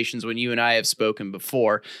pre-conversations when you and I have spoken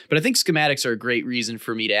before, but I think schematics are a great reason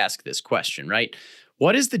for me to ask this question, right?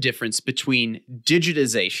 What is the difference between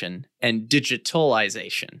digitization and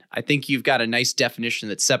digitalization? I think you've got a nice definition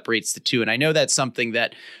that separates the two. And I know that's something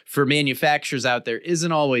that for manufacturers out there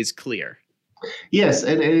isn't always clear. Yes,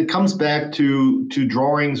 and it comes back to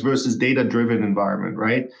drawings versus data-driven environment,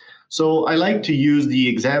 right? So I like to use the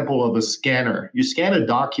example of a scanner. You scan a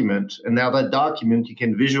document, and now that document, you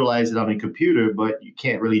can visualize it on a computer, but you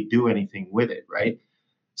can't really do anything with it, right?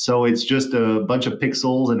 So it's just a bunch of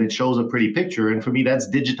pixels and it shows a pretty picture. And for me, that's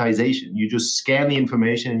digitization. You just scan the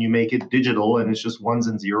information and you make it digital, and it's just ones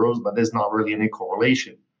and zeros, but there's not really any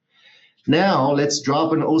correlation. Now let's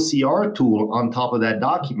drop an OCR tool on top of that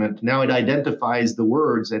document. Now it identifies the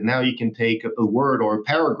words, and now you can take a word or a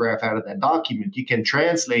paragraph out of that document. You can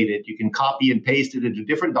translate it. You can copy and paste it into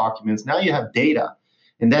different documents. Now you have data,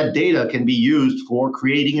 and that data can be used for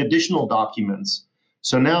creating additional documents.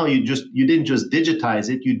 So now you didn't just digitize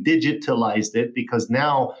it, you digitalized it, because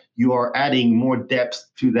now you are adding more depth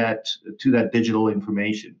to that digital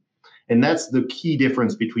information. And that's the key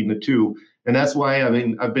difference between the two. And that's why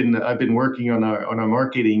I've been working on our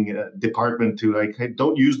marketing department to hey,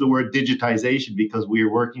 don't use the word digitization, because we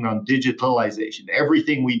are working on digitalization.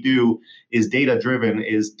 Everything we do is data driven,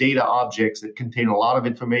 is data objects that contain a lot of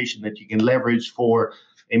information that you can leverage for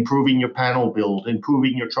improving your panel build,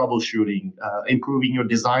 improving your troubleshooting, improving your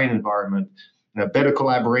design environment, better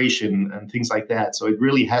collaboration, and things like that. So it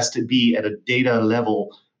really has to be at a data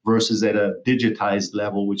level versus at a digitized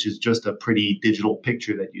level, which is just a pretty digital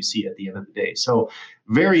picture that you see at the end of the day. So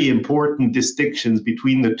very important distinctions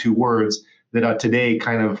between the two words that are today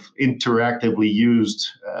kind of interactively used,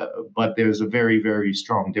 but there's a very, very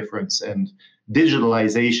strong difference, and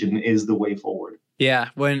digitalization is the way forward. Yeah,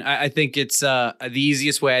 when I think it's the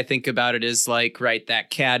easiest way I think about it is like, right,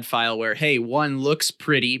 that CAD file where, hey, one looks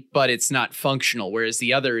pretty, but it's not functional, whereas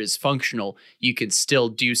the other is functional. You can still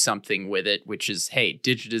do something with it, which is, hey,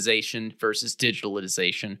 digitization versus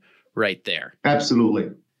digitalization right there.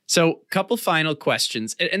 Absolutely. So couple final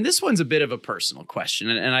questions, and this one's a bit of a personal question.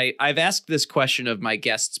 And I've asked this question of my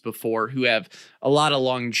guests before who have a lot of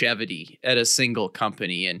longevity at a single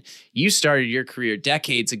company. And you started your career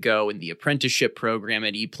decades ago in the apprenticeship program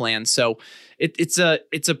at EPLAN. So it's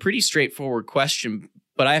a pretty straightforward question,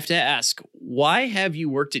 but I have to ask, why have you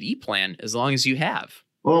worked at EPLAN as long as you have?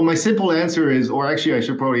 Well, my simple answer is, or actually, I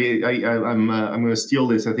should probably, I'm going to steal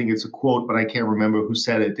this. I think it's a quote, but I can't remember who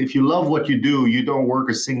said it. If you love what you do, you don't work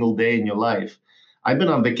a single day in your life. I've been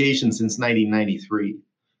on vacation since 1993,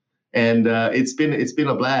 and it's been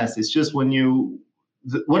a blast. It's just when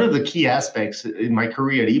one of the key aspects in my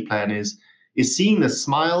career at EPLAN is seeing the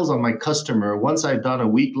smiles on my customer once I've done a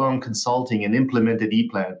week-long consulting and implemented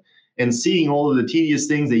EPLAN, and seeing all of the tedious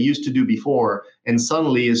things they used to do before, and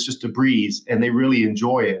suddenly it's just a breeze and they really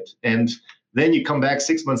enjoy it. And then you come back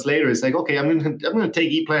 6 months later, it's like, okay, I'm going to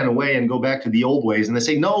take EPLAN away and go back to the old ways. And they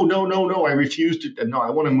say, no, I refuse to. No, I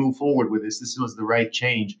want to move forward with this. This was the right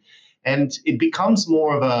change. And it becomes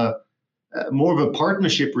more of a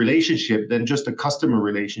partnership relationship than just a customer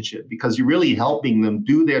relationship, because you're really helping them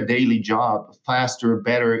do their daily job faster,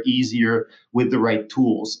 better, easier with the right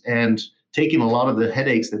tools, and taking a lot of the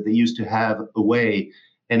headaches that they used to have away.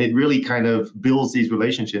 And it really kind of builds these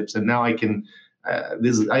relationships. And now I can,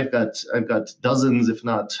 I've got dozens, if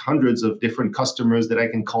not hundreds, of different customers that I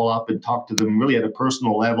can call up and talk to them really at a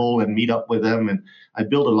personal level and meet up with them. And I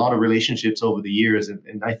built a lot of relationships over the years.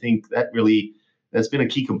 And I think that's been a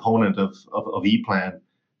key component of EPLAN.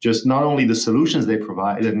 Just not only the solutions they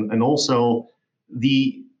provide, and also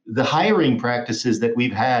the hiring practices that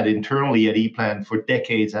we've had internally at EPLAN for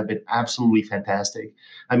decades have been absolutely fantastic.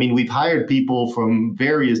 I mean, we've hired people from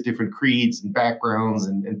various different creeds and backgrounds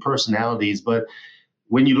and personalities, but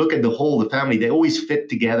when you look at the family, they always fit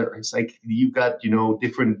together. It's like you've got,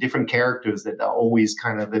 different characters that are always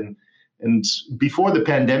kind of in. And before the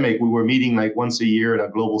pandemic, we were meeting like once a year at our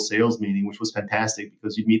global sales meeting, which was fantastic,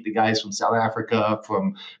 because you'd meet the guys from South Africa,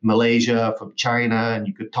 from Malaysia, from China, and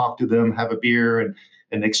you could talk to them, have a beer, and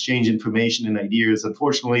exchange information and ideas.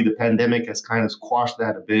 Unfortunately, the pandemic has kind of squashed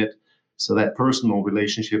that a bit, so that personal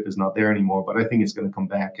relationship is not there anymore. But I think it's going to come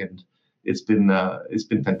back, and it's been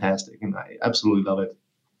fantastic, and I absolutely love it.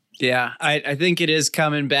 Yeah, I think it is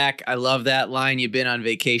coming back. I love that line. You've been on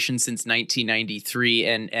vacation since 1993,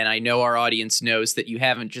 and I know our audience knows that you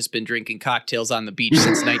haven't just been drinking cocktails on the beach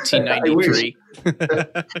since 1993.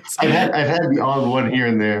 I've had the odd one here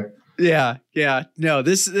and there. Yeah. No,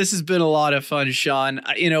 this has been a lot of fun, Sean.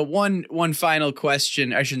 One final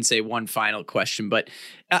question. I shouldn't say one final question, but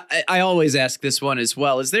I always ask this one as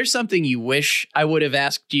well. Is there something you wish I would have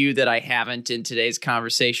asked you that I haven't in today's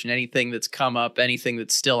conversation? Anything that's come up? Anything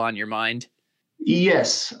that's still on your mind?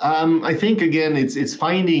 Yes, I think again, it's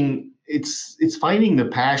finding the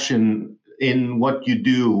passion in what you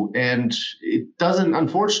do, and it doesn't.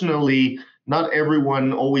 Unfortunately, not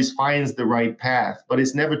everyone always finds the right path, but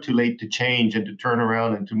it's never too late to change and to turn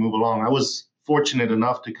around and to move along. I was fortunate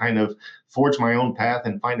enough to kind of forge my own path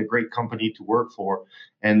and find a great company to work for,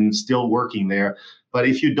 and still working there. But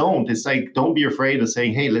if you don't, it's like, don't be afraid of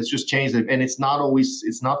saying, hey, let's just change it. And it's not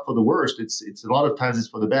for the worst. It's a lot of times it's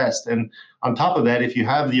for the best. And on top of that, if you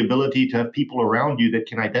have the ability to have people around you that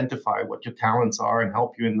can identify what your talents are and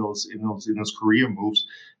help you in those career moves,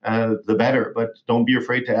 the better. But don't be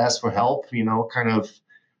afraid to ask for help.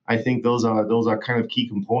 I think those are kind of key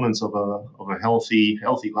components of a healthy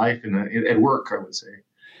life at work, I would say.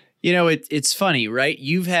 It's funny, right?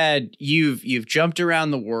 You've jumped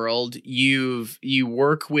around the world. You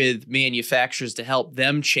work with manufacturers to help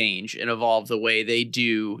them change and evolve the way they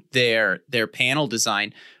do their panel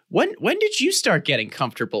design. When did you start getting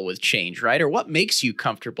comfortable with change, right? Or what makes you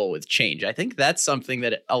comfortable with change? I think that's something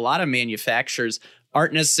that a lot of manufacturers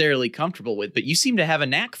aren't necessarily comfortable with, but you seem to have a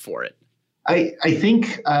knack for it. I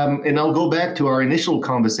think, and I'll go back to our initial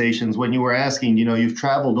conversations when you were asking, you've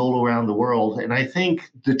traveled all around the world. And I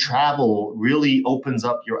think the travel really opens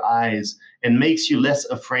up your eyes and makes you less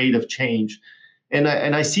afraid of change. And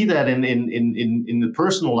I see that in the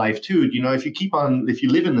personal life too. If you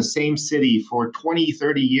live in the same city for 20,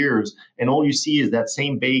 30 years and all you see is that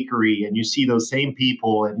same bakery and you see those same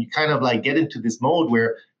people and you kind of like get into this mode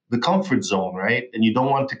where the comfort zone, right? And you don't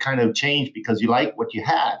want to kind of change because you like what you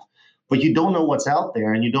have. But you don't know what's out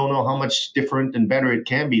there, and you don't know how much different and better it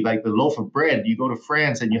can be. Like the loaf of bread, you go to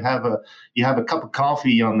France and you have a cup of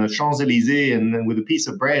coffee on the Champs-Elysees and then with a piece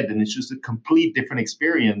of bread, and it's just a complete different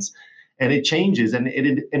experience. And it changes, and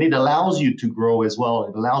it allows you to grow as well.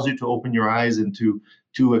 It allows you to open your eyes and to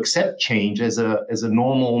accept change as a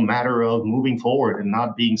normal matter of moving forward and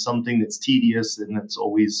not being something that's tedious and that's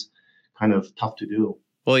always kind of tough to do.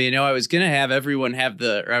 Well, I was going to have everyone have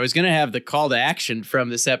the call to action from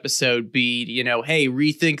this episode be, hey,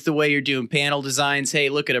 rethink the way you're doing panel designs. Hey,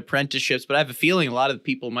 look at apprenticeships. But I have a feeling a lot of the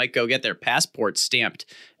people might go get their passports stamped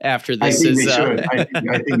after this. I think they should. I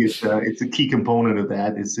think it's a key component of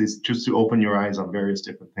that is just to open your eyes on various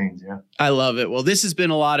different things. Yeah. I love it. Well, this has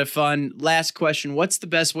been a lot of fun. Last question. What's the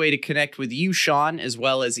best way to connect with you, Sean, as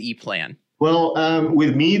well as EPLAN? Well,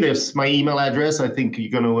 with me, there's my email address. I think you're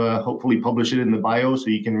going to hopefully publish it in the bio, so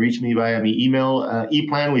you can reach me via my email.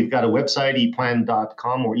 EPLAN, we've got a website,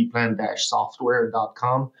 eplan.com or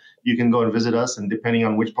eplan-software.com. You can go and visit us, and depending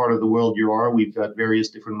on which part of the world you are, we've got various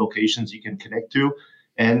different locations you can connect to.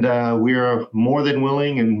 And we're more than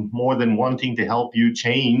willing and more than wanting to help you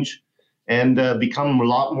change and become a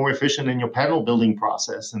lot more efficient in your panel building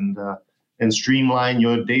process and streamline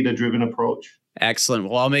your data-driven approach. Excellent.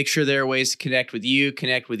 Well, I'll make sure there are ways to connect with you,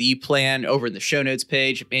 connect with EPLAN over in the show notes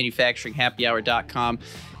page at manufacturinghappyhour.com.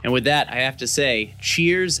 And with that, I have to say,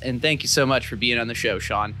 cheers and thank you so much for being on the show,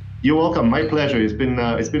 Sean. You're welcome. My pleasure. It's been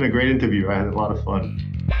a great interview. I had a lot of fun.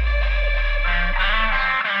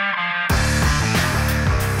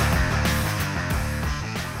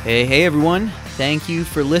 Hey, everyone. Thank you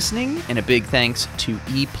for listening, and a big thanks to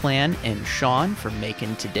EPLAN and Sean for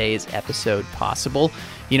making today's episode possible.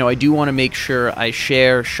 I do want to make sure I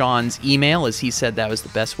share Sean's email, as he said that was the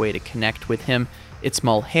best way to connect with him. It's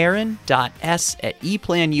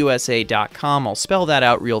mulherrin.s@eplanusa.com. I'll spell that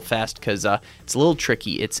out real fast because it's a little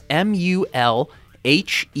tricky. It's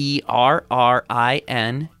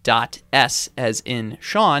MULHERRIN.s as in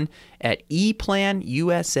Sean at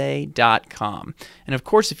eplanusa.com. And of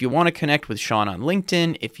course, if you want to connect with Sean on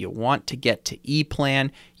LinkedIn, if you want to get to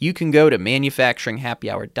EPLAN, you can go to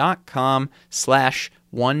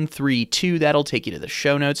manufacturinghappyhour.com/132. That'll take you to the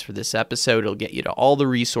show notes for this episode. It'll get you to all the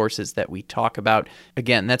resources that we talk about.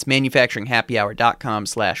 Again, that's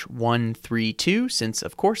manufacturinghappyhour.com/132, since,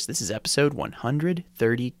 of course, this is episode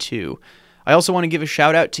 132. I also want to give a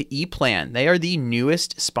shout out to EPLAN. They are the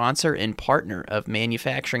newest sponsor and partner of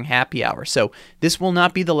Manufacturing Happy Hour. So this will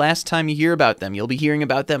not be the last time you hear about them. You'll be hearing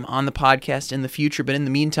about them on the podcast in the future. But in the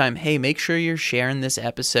meantime, hey, make sure you're sharing this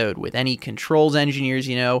episode with any controls engineers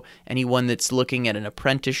you know, anyone that's looking at an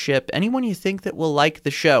apprenticeship, anyone you think that will like the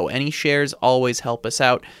show. Any shares always help us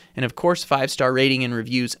out. And of course, 5-star rating and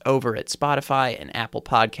reviews over at Spotify and Apple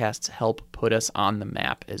Podcasts help put us on the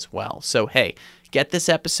map as well. So hey, get this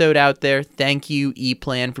episode out there. Thank you,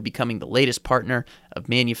 EPLAN, for becoming the latest partner of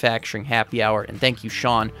Manufacturing Happy Hour. And thank you,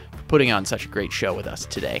 Sean, for putting on such a great show with us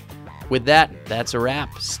today. With that, that's a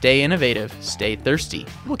wrap. Stay innovative, stay thirsty.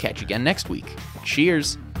 We'll catch you again next week.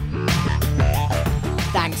 Cheers.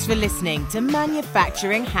 Thanks for listening to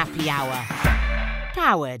Manufacturing Happy Hour,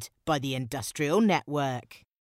 powered by the Industrial Network.